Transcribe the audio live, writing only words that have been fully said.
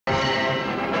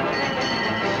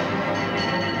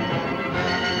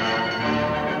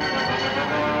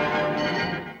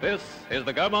is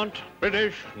the Gaumont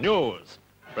British News,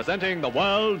 presenting the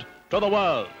world to the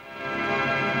world.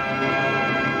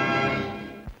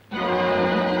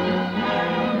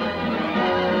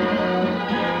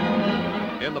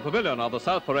 In the pavilion of the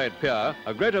South Parade Pier,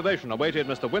 a great ovation awaited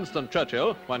Mr Winston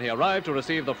Churchill when he arrived to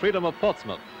receive the Freedom of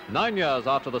Portsmouth, 9 years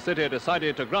after the city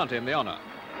decided to grant him the honour.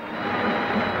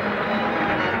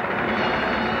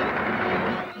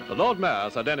 The Lord Mayor,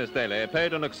 Sir Denis Daley,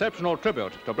 paid an exceptional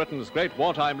tribute to Britain's great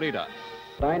wartime leader.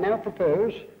 I now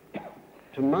propose,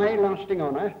 to my lasting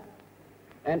honour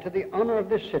and to the honour of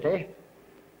this city,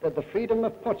 that the Freedom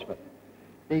of Portsmouth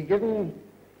be given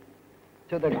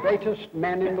to the greatest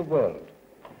man in the world.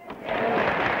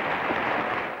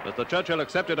 Mr Churchill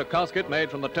accepted a casket made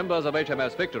from the timbers of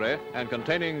HMS Victory and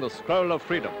containing the Scroll of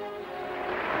Freedom.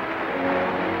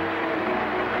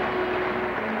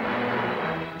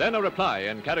 Then a reply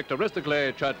in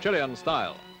characteristically Churchillian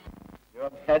style. You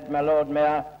have said, my Lord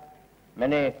Mayor,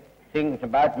 many things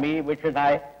about me which as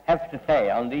I have to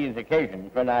say on these occasions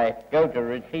when I go to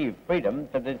receive freedoms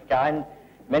of this kind,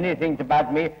 many things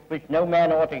about me which no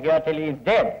man ought to hear till he is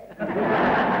dead.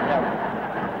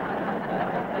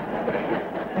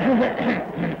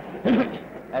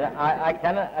 And I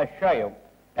cannot assure you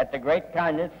that the great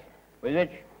kindness with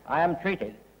which I am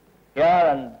treated here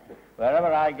and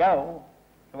wherever I go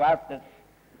throughout this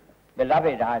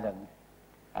beloved island,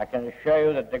 I can assure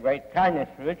you that the great kindness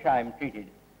with which I am treated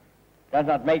does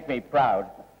not make me proud.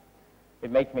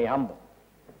 It makes me humble.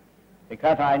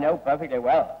 Because I know perfectly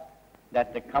well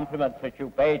that the compliments which you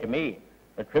pay to me,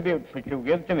 the tributes which you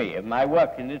give to me of my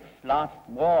work in this last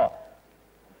war,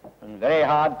 and very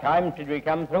hard times that we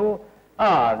come through,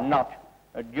 are not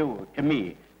due to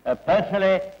me.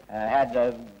 Personally, I had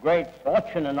the great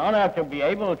fortune and honor to be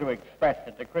able to express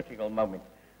at the critical moment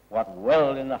what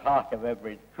welled in the heart of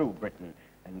every true Briton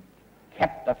and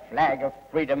kept the flag of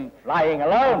freedom flying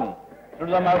alone through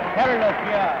the most perilous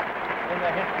year in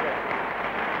the history